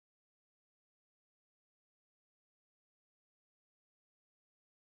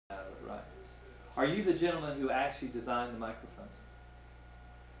Are you the gentleman who actually designed the microphones?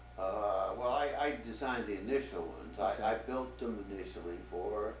 Well, I designed the initial ones. Okay. I built them initially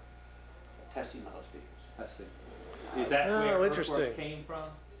for testing loudspeakers. I see. Is that where Earthworks interesting. came from?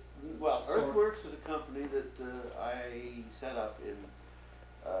 Well, Sort of. Earthworks is a company that I set up in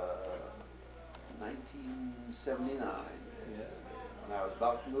 1979. Yes. And I was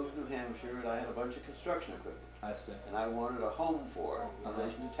about to move to New Hampshire, and I had a bunch of construction equipment. I see. And I wanted a home for it in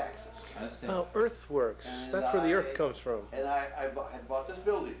relation to Texas. I understand. Oh, Earthworks. And That's where the earth comes from. And I had bought this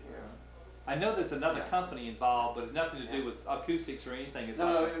building here. I know there's another Yeah. company involved, but it's nothing to do Yeah. with acoustics or anything. It's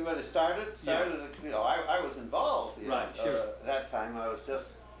No, like no, when it started as I was involved. Right, sure. At that time, I was just,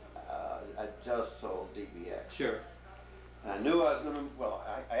 I just sold DBX. Sure. And I knew I was going to, well,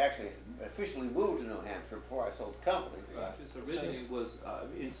 I actually officially moved to New Hampshire before I sold the company. Right. This originally was,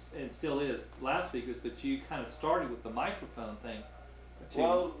 and still is, loudspeakers, but you kind of started with the microphone thing.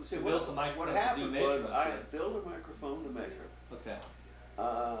 Well, see, to build some what microphones to do happened was measurements I with. built a microphone to measure. Okay.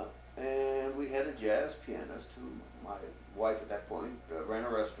 And we had a jazz pianist who, my wife at that point, ran a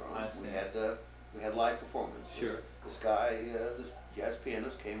restaurant. I see. We had live performances. Sure. This guy, this jazz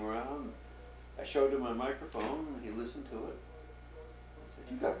pianist came around. I showed him my microphone, and he listened to it. I said,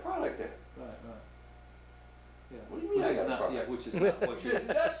 "You got a product there." Right, right. Yeah. What do you mean Which I is got a not, product? yeah, which is not what He you. said,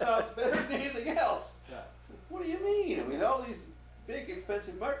 "That sounds better than anything else." Yeah. I said, "What do you mean? I mean, all these big,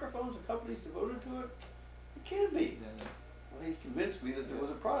 expensive microphones and companies devoted to it? It can't be." Yeah, yeah. Well, he convinced me that there was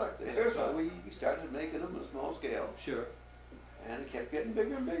a product there, so we started making them on a small scale, Sure. and it kept getting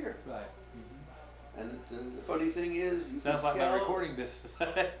bigger and bigger. Right. And the funny thing is, you Sounds can like tell, my recording business.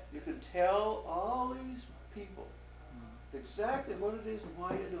 you can tell all these people exactly what it is and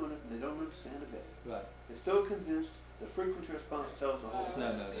why you're doing it, and they don't understand a bit. Right. They're still convinced the frequency response tells the whole No, thing.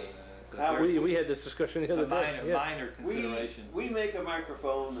 no, no, no. It's a, Now, very, We had this discussion the it's a other day. minor, Yeah. minor consideration. We make a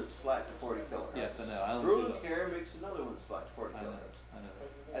microphone that's flat to 40 kilohertz. Yes, I know. I don't Brewing do that. Care makes another one that's flat to 40 I know. kilohertz. I know.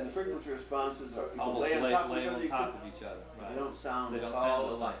 And the frequency responses are, you can Almost lay on top of lay each other, on you top can- of each other. Right. they don't sound They don't at sound all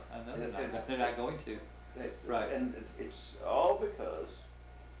alike. alike. I know they're not going to. Right. And it's all because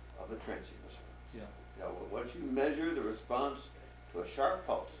of the transient response. Yeah. You know, once you measure the response to a sharp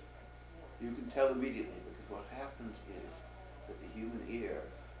pulse, you can tell immediately, because what happens is that the human ear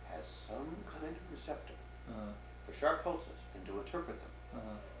has some kind of receptor for sharp pulses and to interpret them,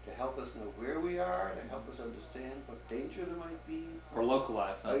 to help us know where we are, to help us understand what danger there might be. Or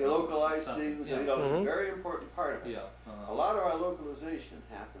localize something. Localize Something, things, yeah. you know, it's a very important part of it. Yeah. A lot of our localization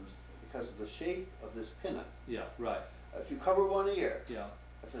happens because of the shape of this pinna. Yeah, right. If you cover one ear, Yeah.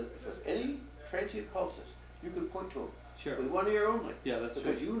 if there's any transient pulses, you can point to them Sure. with one ear only. Yeah, that's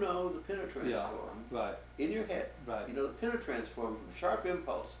because true. you know the pinna transform Right. in your head. Right. You know the pinna transform from sharp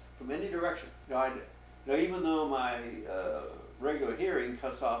impulse from any direction. You know, even though my regular hearing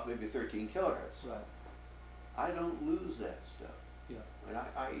cuts off maybe 13 kilohertz, Right. I don't lose that stuff. Yeah. And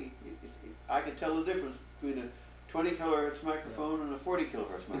I can tell the difference between a 20 kilohertz microphone and a 40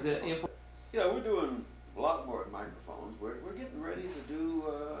 kilohertz microphone. Is it Yeah, we're doing a lot more than microphones. We're getting ready to do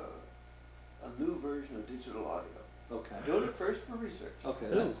a new version of digital audio. okay? Doing it first for research. Okay,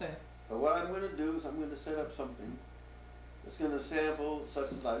 Ooh. that's it. But what I'm going to do is I'm going to set up something that's going to sample such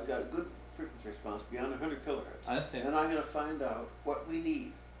that I've got a good frequency response beyond 100 kilohertz. I understand. Then I'm going to find out what we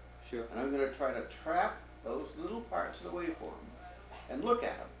need. Sure. And I'm going to try to trap those little parts of the waveform and look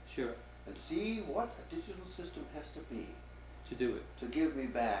at them Sure. and see what a digital system has to be To do it. to give me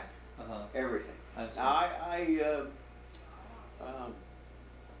back everything. I understand. Now,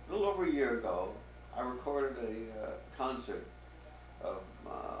 a little over a year ago, I recorded a concert of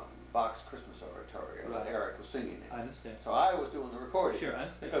Bach's Christmas Oratorio. Right. Eric was singing it. I understand. So I was doing the recording. Sure, I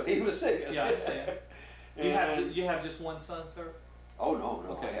understand. Because he was singing. Yeah, I understand. You have just one son, sir? Oh, no,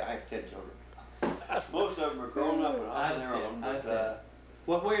 no. Okay. I have 10 children. Most of them are grown up and I on their understand. own. I understand.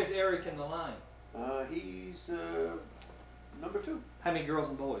 Well, where's Eric in the line? He's number 2. How many girls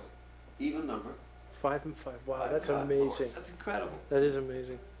and boys? Even number. 5 and 5. Wow, that's 5 and 5 amazing. boys. That's incredible. That is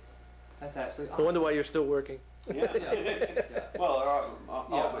amazing. That's absolutely I awesome. wonder why you're still working. Yeah. Yeah. Yeah. Well, they're all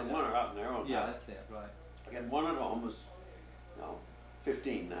Yeah, but I know. one are out on their own. Yeah, now. that's it, right. Again, one at home is,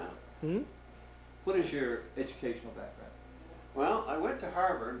 15 now. Hmm? What is your educational background? Well, I went to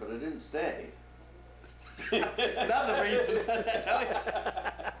Harvard, but I didn't stay. Another reason.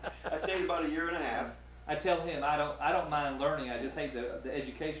 I stayed about a year and a half. I tell him I don't mind learning. I just hate the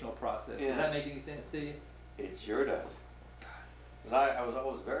educational process. Yeah. Does that make any sense to you? It sure does. 'Cause I was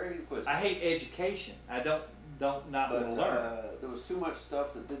always very inquisitive. I hate education. I don't not but want to learn. there was too much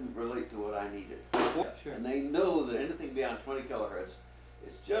stuff that didn't relate to what I needed. Yeah, sure. And they know that anything beyond 20 kilohertz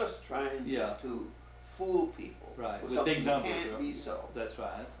is just trying Yeah. to fool people Right, with with something big that numbers, can't right. be so. That's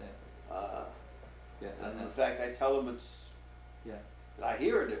right. I understand. Yes, I And know. in fact, I tell them it's, Yeah, that I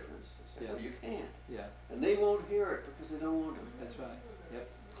hear a difference. I say, Yeah. well, you can't. yeah, And they won't hear it because they don't want to. that's right. Yep.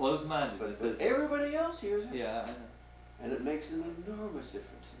 Closed-minded. But everybody else hears it. Yeah, I know. And it makes an enormous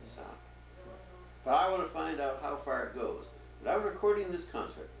difference in the sound. But I want to find out how far it goes. But I was recording this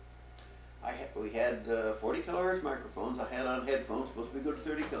concert. We had 40 kilohertz microphones. I had on headphones, supposed to be good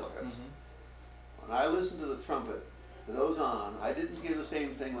 30 kilohertz. When I listened to the trumpet, with those on, I didn't hear the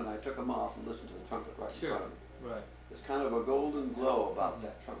same thing when I took them off and listened to the trumpet right in front of me. Right. There's kind of a golden glow about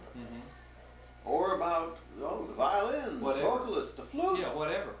that trumpet. Or about, the violin, the Whatever. vocalist, the flute. Yeah,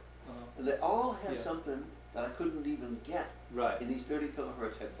 whatever. And they all have Yeah. something that I couldn't even get Right. in these 30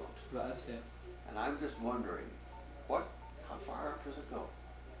 kilohertz headphones. Right, I see. And I'm just wondering, how far up does it go?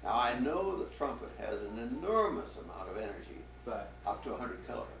 Now I know the trumpet has an enormous amount of energy, Right. up to 100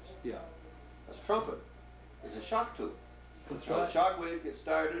 kilohertz. Yeah. This trumpet is a shock tube. That's So right. the shock wave gets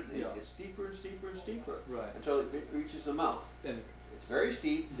started, and Yeah. it gets steeper and steeper and steeper Right. until it reaches the mouth. And It's very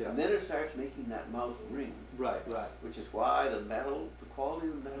steep, Yeah. and then it starts making that mouth ring, right, right. which is why the metal, the quality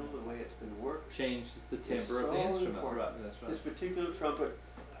of the metal, the way it's been worked. Changes the It's timbre of the so instrument. important. Right. That's This right. particular trumpet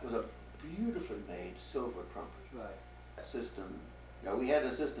was a beautifully made silver trumpet. Right. That system, we had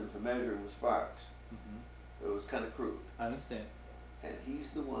a system for measuring with sparks. It was kind of crude, I understand. and he's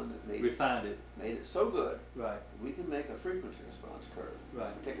the one that made Refined it. it so good. Right. We can make a frequency response curve.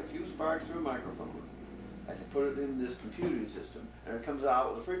 Right. Take a few sparks through a microphone, I can put it in this computing system, and it comes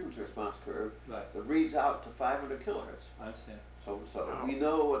out with a frequency response curve Right. that reads out to 500 kilohertz. I understand. So we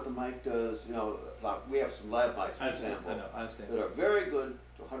know what the mic does. Like we have some lab mics, for I understand. example, I know. I understand. that are very good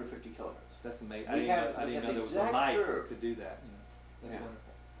to 150 kilohertz. That's amazing. We I have didn't know the there was a exact mic curve. that could do that. That's Yeah.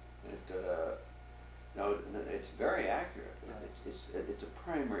 wonderful. It's very accurate. Right. It's a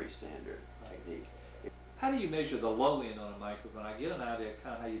primary standard technique. How do you measure the low end on a microphone? I get an idea of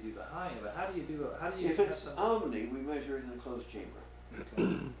kind of how you do the high end, but how do you If have it's some- omni, we measure it in a closed chamber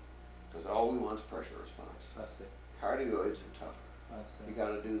Okay. because all we want is pressure response. I see. Cardioids are tougher. I You see. got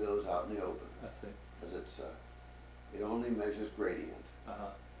to do those out in the open I see. because it only measures gradient, Uh-huh.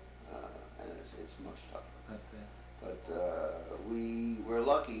 and it's much tougher. I see. But we're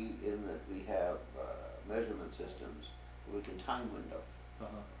lucky in that we have measurement systems where we can time window. Uh-huh.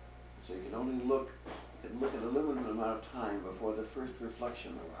 So you can only look at a limited amount of time before the first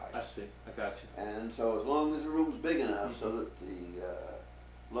reflection I arrives. see. I got you. And so as long as the room's big enough so that the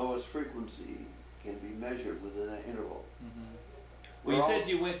lowest frequency can be measured within that interval. Well, you We're said all-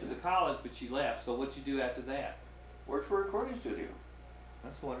 you went to the college, but you left. So what'd you do after that? Worked for a recording studio.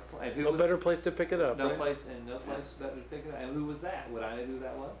 That's wonderful. And who No was better place to pick it up, no right? place better to pick it up. And who was that? Would I know who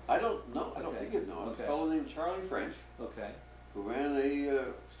that was? I don't know. I don't Okay. think you'd know. It's Okay. a fellow named Charlie French Okay. who ran a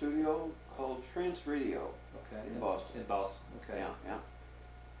studio called Trance Radio Okay. in Boston. In Boston. Okay. Yeah.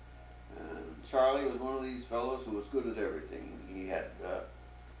 And Charlie was one of these fellows who was good at everything. He had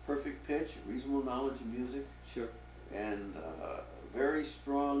perfect pitch, reasonable knowledge of music, Sure. and very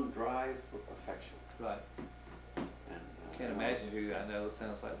strong drive for perfection. Right. And, Can't imagine who I know that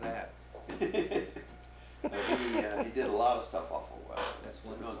sounds like that. he did a lot of stuff awful well. That's It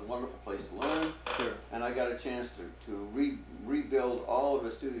was wonderful. a wonderful place to learn, Sure. and I got a chance to rebuild all of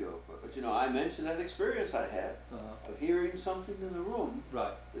his studio. But I mentioned that experience I had Uh-huh. of hearing something in the room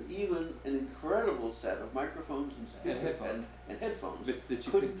Right. that even an incredible set of microphones and speakers headphones. and headphones But that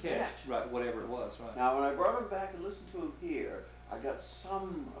you couldn't couldn't catch. catch. Right. Whatever it was. Right. Now, when I brought him back and listened to him here, I got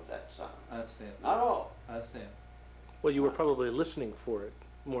some of that sound. I understand. Not all. I understand. Well, you were probably listening for it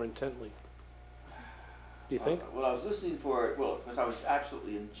more intently. Do you think? Well, I was listening for it, because I was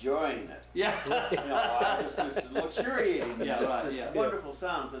absolutely enjoying it. Yeah. I was just luxuriating in Yeah, this, right, this yeah. wonderful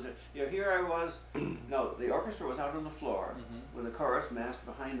sound. Because here I was, the orchestra was out on the floor with the chorus massed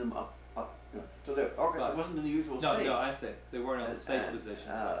behind them up. So the orchestra Right. wasn't in the usual No, stage. no, I see. They weren't on the stage positions.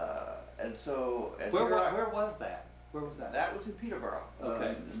 And so, and Where here I- was that? Where was that? That was in Peterborough.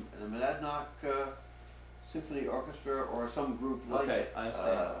 Okay. In the Monadnock Symphony Orchestra or some group like Okay, it. I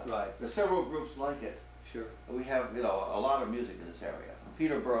understand. Right. There's several groups like it. Sure. We have, a lot of music in this area.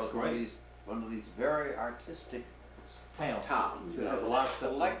 Peterborough is That's great. one of these very artistic towns. It has a lot of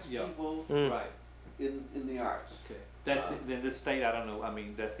stuff. Collects Yeah. people Right. in the arts. Okay. That's in this state. I don't know. I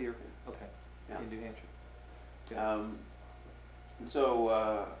mean, that's here. Okay. Yeah. In New Hampshire. Okay. And so,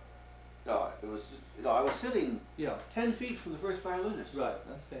 it was just, I was sitting Yeah. 10 feet from the first violinist. Right.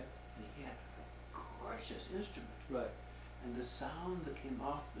 I understand. And he had a gorgeous instrument. Right. And the sound that came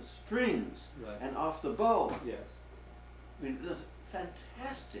off the strings Right. and off the bow, Yes. I mean, it was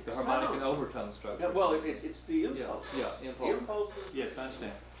fantastic. The harmonic and sounds. overtone structure. Yeah, well, it's the impulse. Yeah. The Impulse. impulses. Yes, I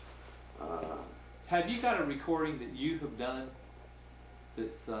understand. Uh, Have you got a recording that you have done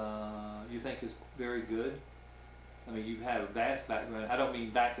that's you think is very good? I mean, you've had a vast background. I don't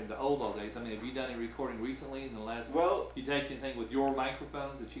mean back in the old days. I mean, have you done any recording recently in the last? Well, you take anything with your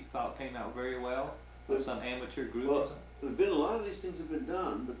microphones that you thought came out very well, with some amateur group or well, something? there's been a lot of these things have been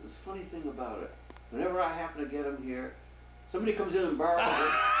done, but the funny thing about it, whenever I happen to get them here, somebody comes in and borrows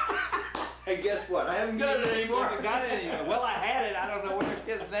it, and guess what? I haven't got it You anymore. haven't got it anymore. Well, I had it. I don't know where it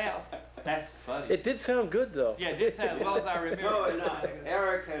is now. That's funny. It did sound good, though. Yeah, it did sound as well as I remember. No, and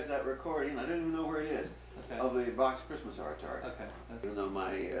Eric has that recording. I don't even know where it is. Okay. Of the Box Christmas Oratory. Okay. That's Even though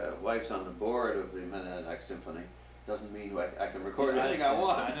my wife's on the board of the Mennonite Symphony, doesn't mean I can record Yeah, anything I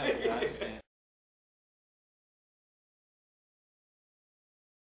want. I know. I understand.